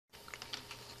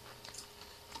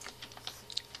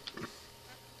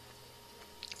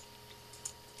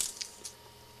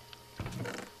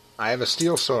I have a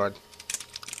steel sword.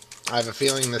 I have a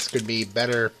feeling this could be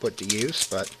better put to use,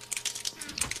 but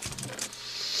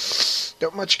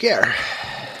don't much care.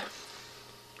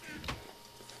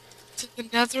 To the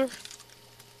nether?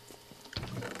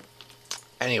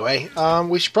 Anyway,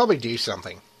 we should probably do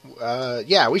something.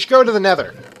 Yeah, we should go to the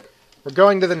nether. We're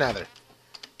going to the nether.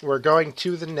 We're going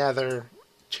to the nether.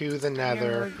 To the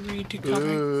nether. Agreed to coming.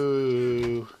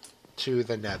 Ooh. To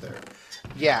the nether.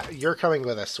 Yeah, you're coming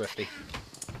with us, Swifty.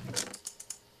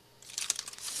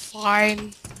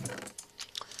 Fine.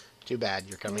 Too bad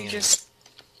you're coming in. Just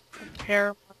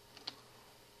prepare.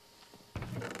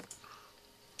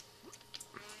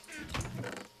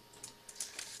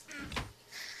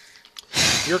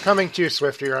 You're coming too,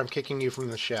 Swifty, or I'm kicking you from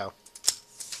the show.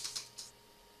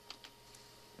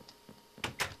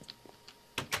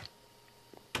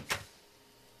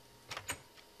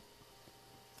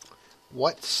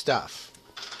 What stuff?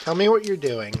 Tell me what you're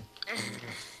doing,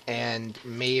 and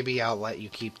maybe I'll let you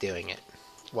keep doing it.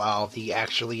 While the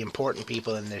actually important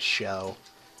people in this show...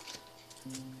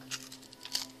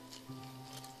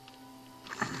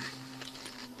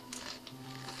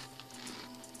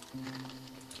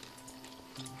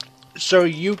 So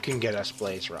you can get us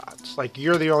blaze rods. Like,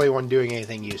 you're the only one doing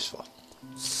anything useful.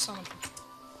 Some.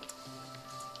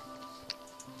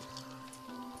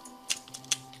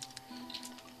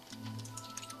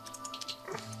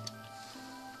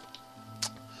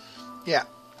 Yeah.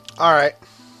 Alright.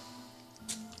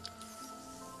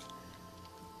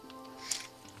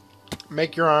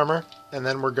 Make your armor, and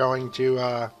then we're going to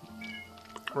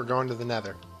the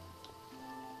nether.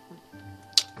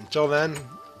 Until then,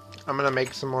 I'm gonna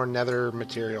make some more nether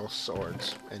material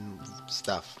swords and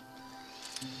stuff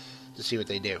to see what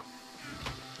they do.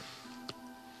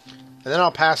 And then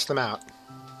I'll pass them out.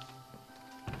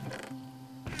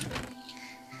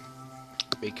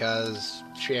 Because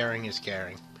sharing is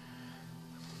caring.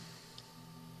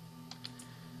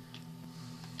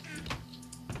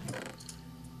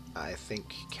 I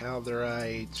think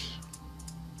calderite.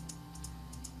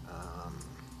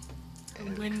 A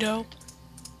window.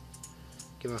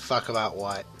 Give a fuck about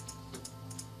what?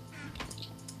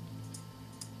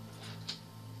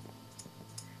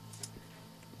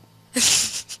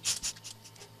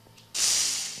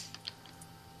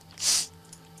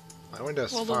 My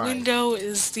window's Well, fine. the window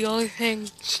is the only thing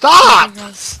Stop! keeping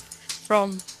us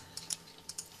from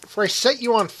Before I set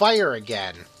you on fire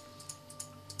again.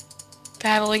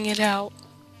 battling it out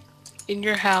in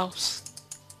your house.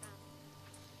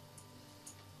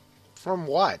 From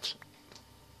what?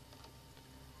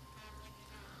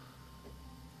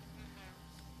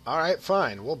 Alright,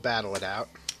 fine. We'll battle it out.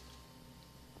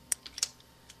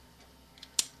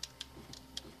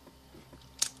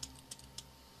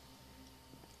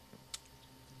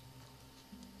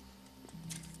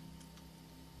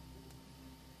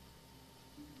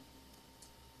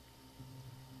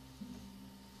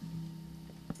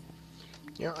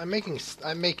 You know, I'm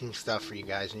making stuff for you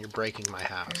guys, and you're breaking my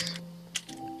house.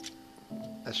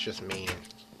 That's just mean.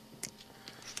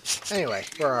 Anyway,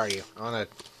 where are you? I wanna...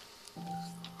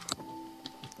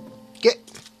 Get!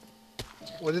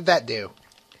 What did that do?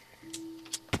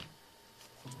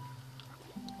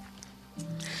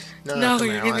 No, come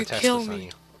you're here. I wanna gonna test kill this on me.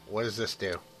 you. What does this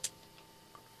do?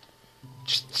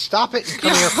 Just stop it and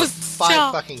come here for 5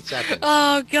 Stop. fucking seconds.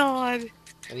 Oh god.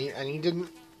 And he didn't...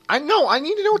 I know! I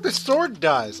need to know what the sword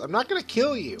does! I'm not gonna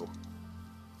kill you!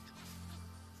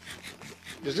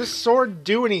 Does this sword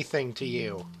do anything to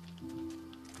you?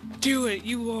 Do it,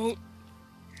 you won't.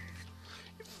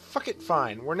 Fuck it,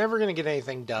 fine. We're never gonna get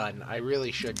anything done. I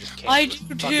really should just cancel I this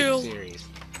do fucking too. series.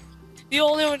 The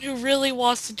only one who really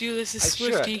wants to do this is I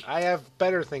Swifty. should. I have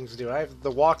better things to do. I have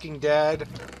The Walking Dead.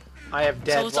 I have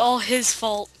Dead... So it's all his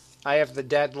fault. I have the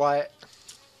Deadlight.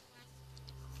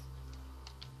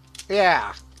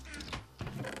 Yeah.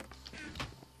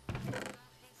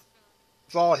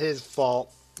 It's all his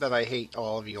fault that I hate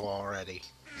all of you already.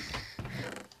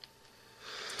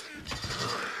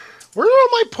 Where did all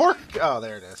my pork... Oh,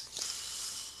 there it is.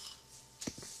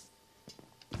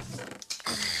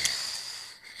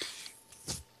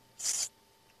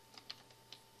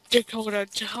 Dakota,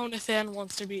 Jonathan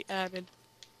wants to be added.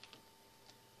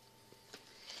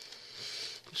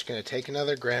 Just gonna take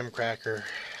another graham cracker.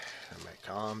 I'm gonna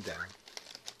calm down.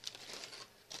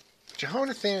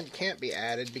 Jonathan can't be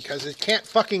added because it can't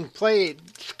fucking play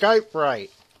Skype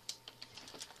right.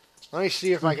 Let me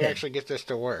see if I can actually get this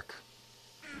to work.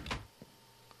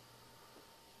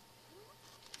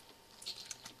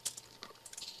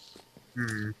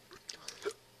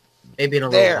 Maybe in a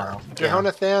There. little while.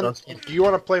 Jonathan, do you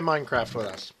want to play Minecraft with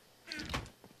us?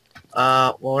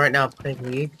 Well, right now I'm playing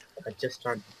League. I just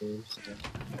started the game, so...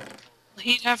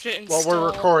 He'd have to Well, install. we're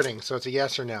recording, so it's a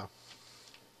yes or no.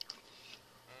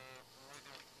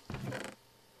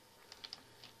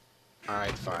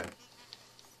 Alright, fine.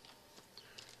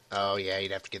 Oh, yeah,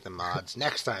 you'd have to get the mods.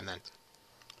 Next time, then.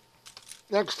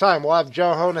 Next time, we'll have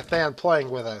Jonathan playing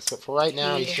with us, but for right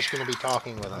now, he's just going to be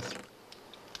talking with us.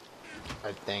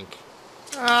 I think.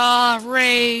 Ah,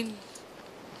 rain.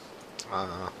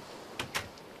 I'm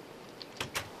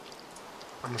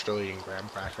still eating graham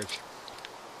crackers.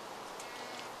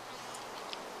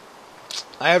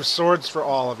 I have swords for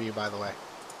all of you, by the way.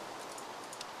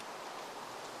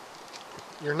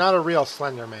 You're not a real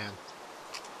Slender Man.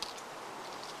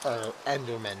 Or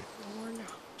Enderman. Or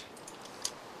not.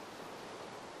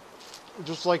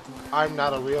 Just like I'm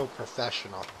not a real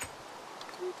professional.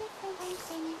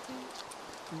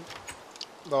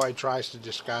 Though I tries to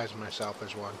disguise myself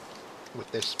as one. With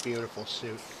this beautiful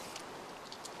suit.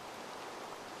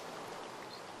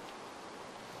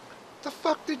 The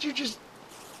fuck did you just...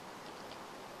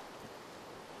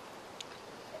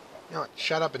 You know what?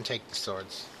 Shut up and take the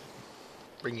swords.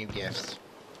 Bring you gifts.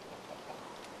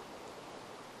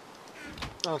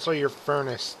 Also, your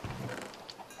furnace.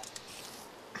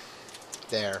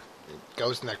 There. It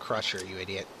goes in the crusher, you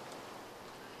idiot.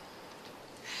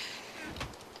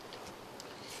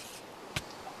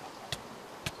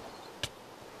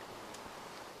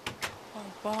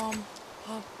 Bomb.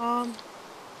 Bomb.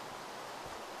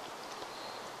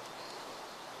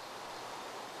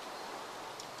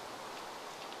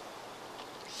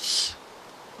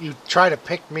 You try to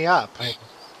pick me up.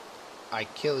 I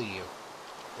kill you.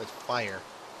 With fire.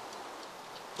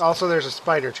 Also, there's a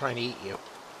spider trying to eat you.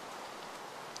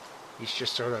 He's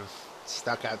just sort of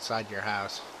stuck outside your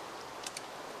house.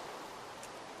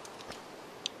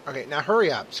 Okay, now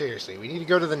hurry up. Seriously, we need to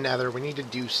go to the Nether. We need to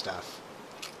do stuff.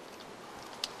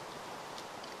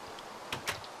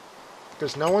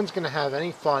 Because no one's going to have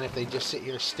any fun if they just sit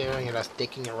here staring at us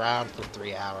dicking around for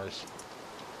 3 hours.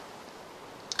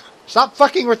 Stop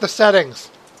fucking with the settings!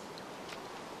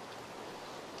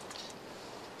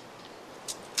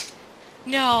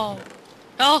 No.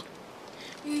 Oh.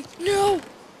 No.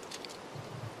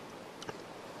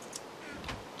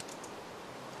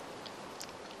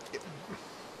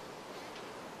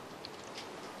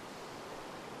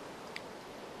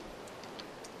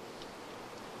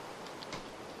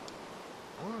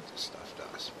 I wonder what this stuff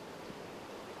does.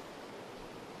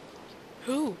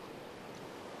 Who?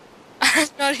 I'm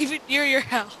not even near your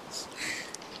house.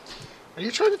 Are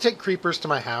you trying to take creepers to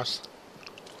my house?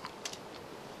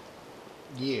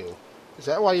 You. Is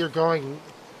that why you're going...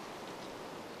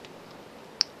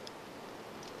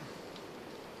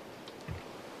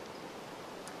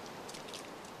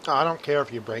 Oh, I don't care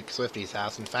if you break Swifty's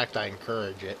house. In fact, I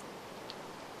encourage it.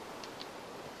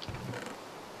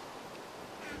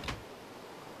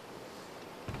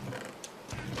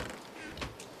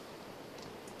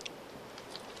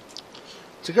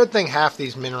 It's a good thing half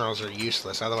these minerals are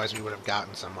useless, otherwise we would have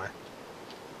gotten somewhere.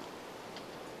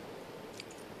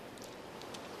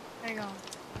 Hang on.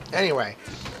 Anyway.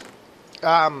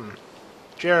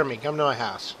 Jeremy, come to my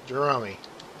house. Jerome,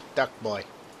 duck boy.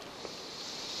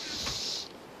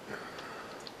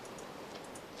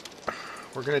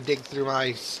 We're gonna dig through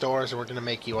my stores and we're gonna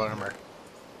make you armor.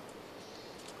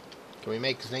 Can we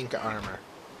make zinc armor?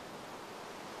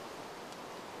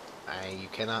 You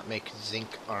cannot make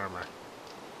zinc armor.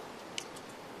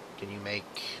 Can you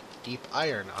make deep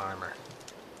iron armor?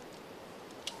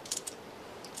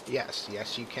 Yes,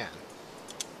 yes you can.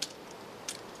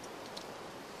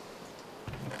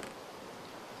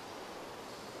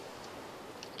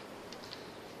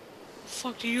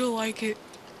 Fuck, do you like it?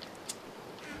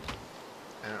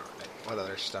 Alright, what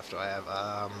other stuff do I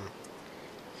have?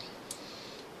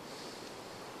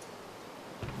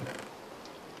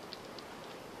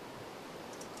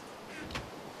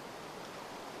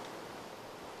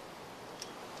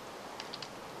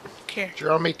 Care.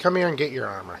 Jerome, come here and get your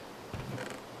armor.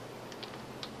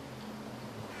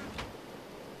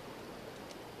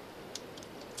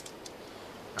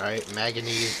 Alright,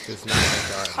 manganese does not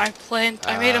make armor.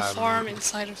 I made a farm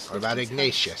inside of What about Swifty's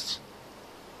Ignatius?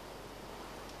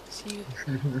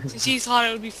 house. Since you thought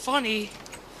it would be funny,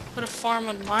 put a farm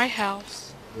on my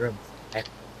house. You're a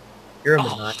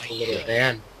Oh, maniacal little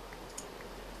man.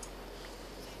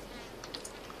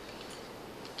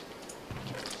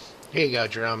 Here you go,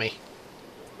 Jerome.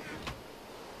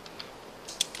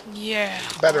 Yeah.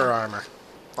 Better armor.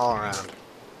 All around.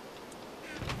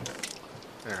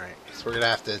 Alright, so we're gonna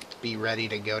have to be ready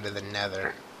to go to the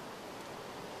Nether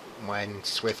when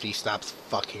Swifty stops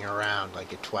fucking around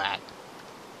like a twat.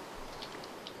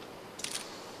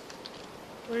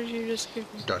 What did you just give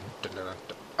me? Dun, dun, dun, dun,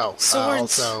 dun. Oh,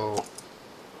 Swords. also...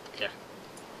 Yeah.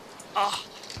 Ah.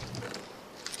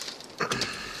 What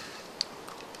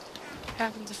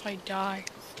happens if I die?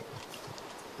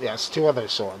 Yes, two other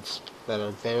swords that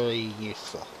are very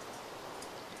useful.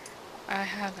 I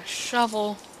have a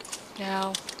shovel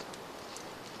now.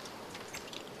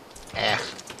 I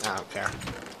don't care.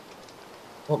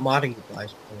 What mod are you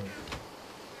guys playing?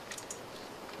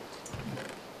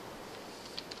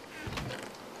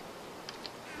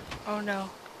 Oh no.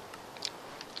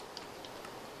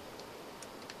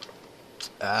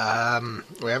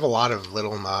 We have a lot of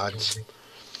little mods.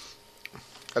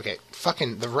 Okay,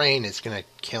 fucking the rain is gonna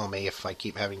kill me if I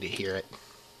keep having to hear it.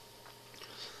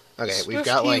 Okay, we've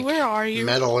got Swifty, like where are you?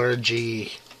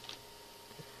 metallurgy,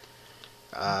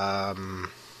 Okay.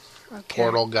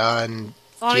 portal gun,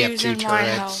 Thought he was TF2 in my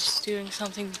turrets, house doing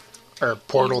something. or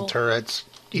portal evil. turrets.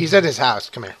 He's at his house.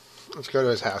 Come here. Let's go to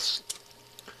his house.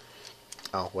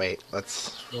 Oh wait,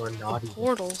 let's You're naughty.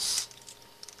 Portals.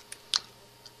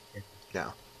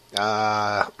 no.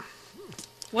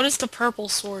 What does the purple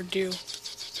sword do?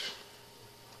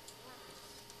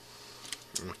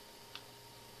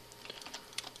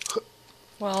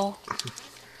 Well,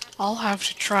 I'll have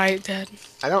to try it then.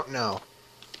 I don't know.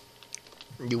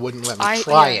 You wouldn't let me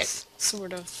try it. Yes,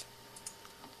 sort of.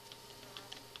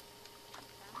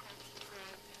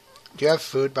 Do you have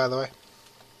food, by the way?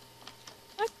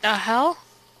 What the hell?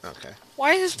 Okay.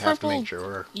 Why is this You have to purple make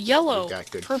sure yellow? we've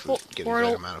got good Purple food, get a portal.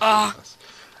 good amount of food with us.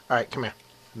 All right, come here.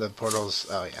 The portal's.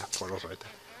 Oh yeah, portal's right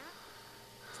there.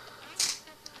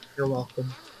 You're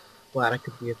welcome. Glad I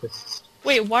could be of assistance.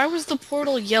 Wait, why was the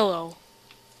portal yellow?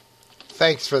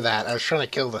 Thanks for that. I was trying to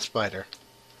kill the spider.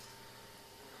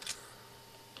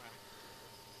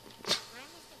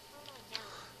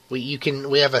 We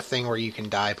have a thing where you can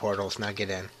dye portals. Now get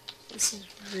in. This is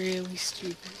really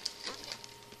stupid.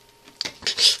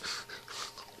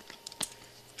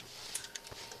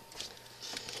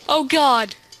 Oh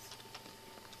god!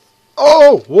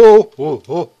 Oh! Whoa! Whoa!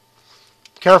 Whoa!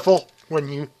 Careful when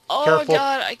you. Oh Careful.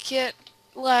 god, I can't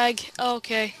lag.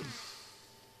 Okay.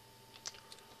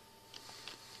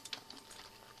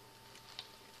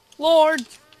 Lord!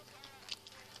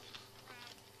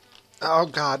 Oh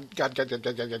god! God!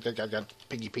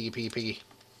 Piggy!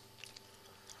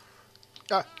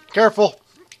 Careful!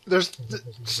 There's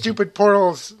stupid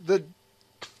portals. The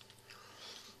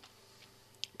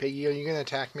piggy, are you gonna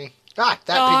attack me? Ah,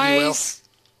 that piggy will. Guys!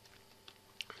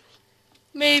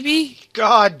 Maybe.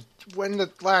 God, when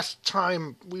the last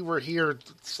time we were here,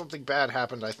 something bad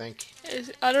happened, I think.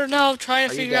 I don't know, I'm trying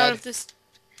to Are you figure out dead? if this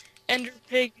Ender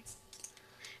Pig...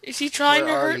 Is he trying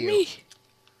Where to are hurt you? me?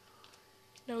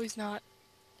 No, he's not.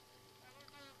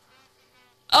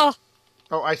 Oh!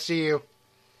 Oh, I see you.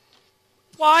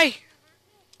 Why?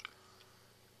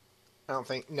 I don't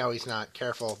think... No, he's not.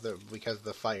 Careful, because of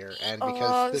the fire. And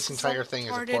because this is entire all thing is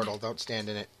a parted. portal, don't stand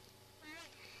in it.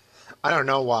 I don't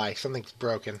know why. Something's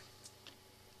broken.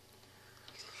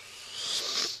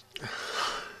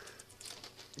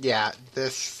 Yeah,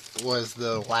 this was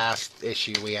the last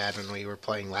issue we had when we were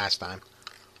playing last time.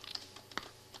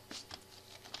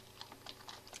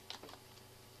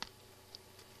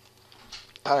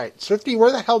 Alright, Swifty,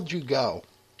 where the hell did you go?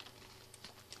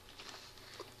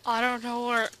 I don't know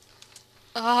where...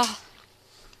 We're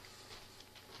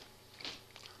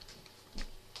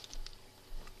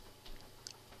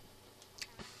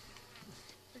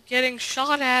getting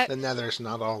shot at. The nether's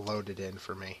not all loaded in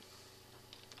for me.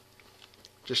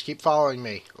 Just keep following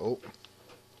me. Oh.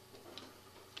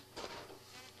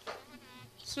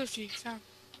 Swifty, found...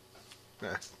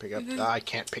 Pick up. I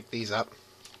can't pick these up.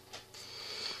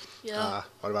 Yeah.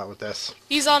 What about with this?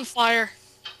 He's on fire.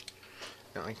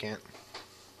 No, I can't.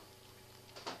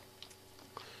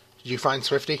 Did you find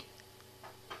Swifty?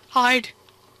 Hide.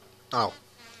 Oh.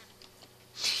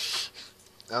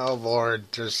 Oh, Lord.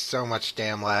 There's so much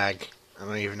damn lag. I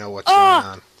don't even know what's going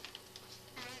on.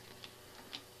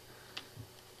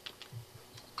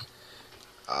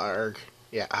 Arg.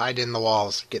 Yeah, hide in the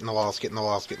walls. Get in the walls, get in the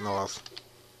walls, get in the walls.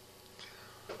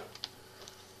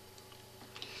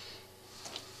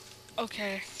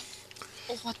 Okay.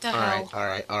 Oh, what the hell?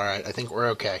 Alright. I think we're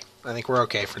okay. I think we're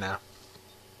okay for now.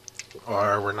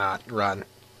 Or we're not. Run.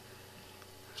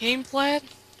 Game plan?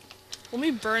 Let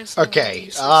me burn some Okay,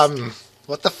 of these.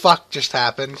 what the fuck just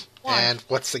happened? Why? And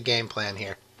what's the game plan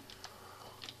here?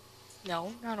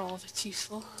 No, not all of it's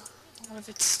useful. A lot of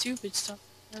it's stupid stuff.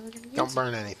 Never gonna use Don't it.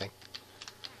 burn anything.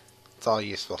 It's all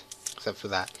useful, except for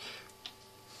that.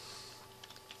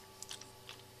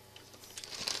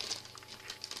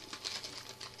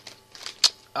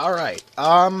 Alright,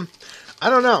 I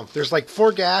don't know. There's like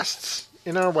 4 ghasts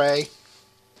in our way.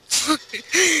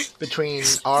 Between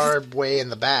our way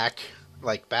and the back,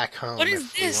 like back home, What is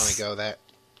if we want to this? go that.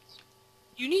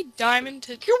 You need diamond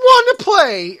to... You want to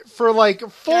play for like Can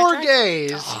I 4 try?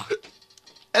 days, Ugh.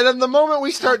 and then the moment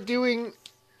we Stop. start doing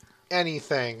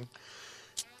anything,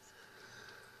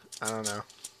 I don't know.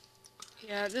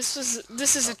 Yeah, this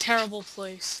is a terrible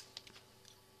place.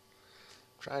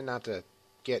 Try not to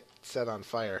get set on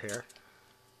fire here.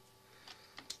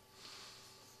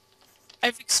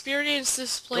 I've experienced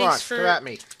this Come on, place come for at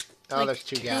me. Oh, like there's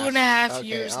two two gas. and a half Okay,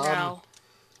 years now.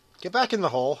 get back in the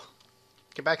hole.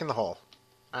 Get back in the hole.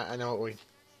 I know what we...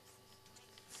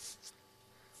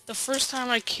 The first time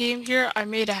I came here, I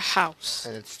made a house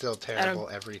And it's still terrible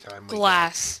every time we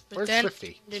glass, go. but Where's then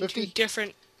Swifty? into Swifty?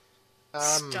 different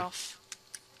stuff.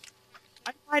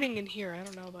 I'm hiding in here. I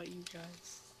don't know about you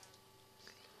guys.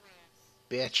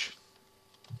 Bitch.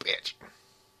 Bitch.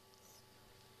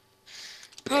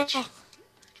 Oh, Bitch.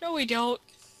 no, we don't.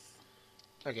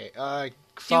 Okay, Did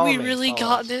follow we me. really Follow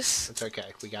got us. this? It's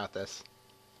okay. We got this.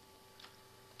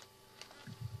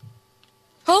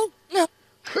 Oh no.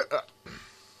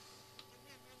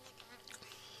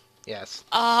 Yes.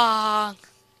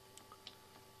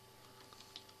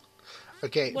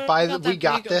 Okay, What by the about we that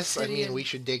got big this, I mean obsidian? we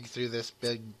should dig through this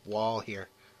big wall here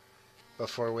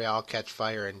before we all catch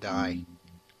fire and die.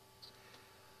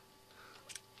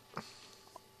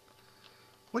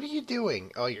 What are you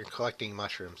doing? Oh, you're collecting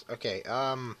mushrooms. Okay,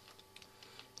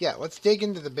 yeah, let's dig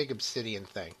into the big obsidian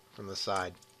thing from the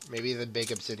side. Maybe the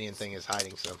big obsidian thing is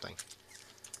hiding something.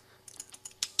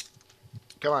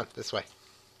 Come on, this way.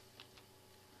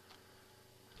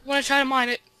 I want to try to mine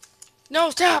it. No,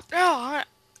 stop! No, I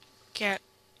can't.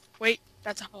 Wait,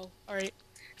 that's a hoe. All right.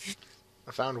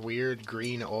 I found weird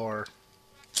green ore.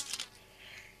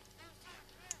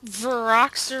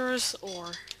 Veroxer's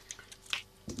ore.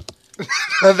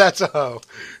 That's a hoe.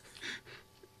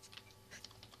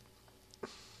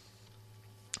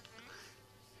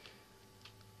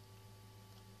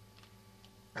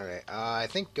 Alright, I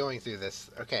think going through this...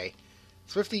 Okay,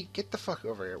 Swifty, get the fuck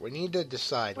over here. We need to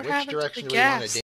decide What which happened to the direction do we want to gas? dig.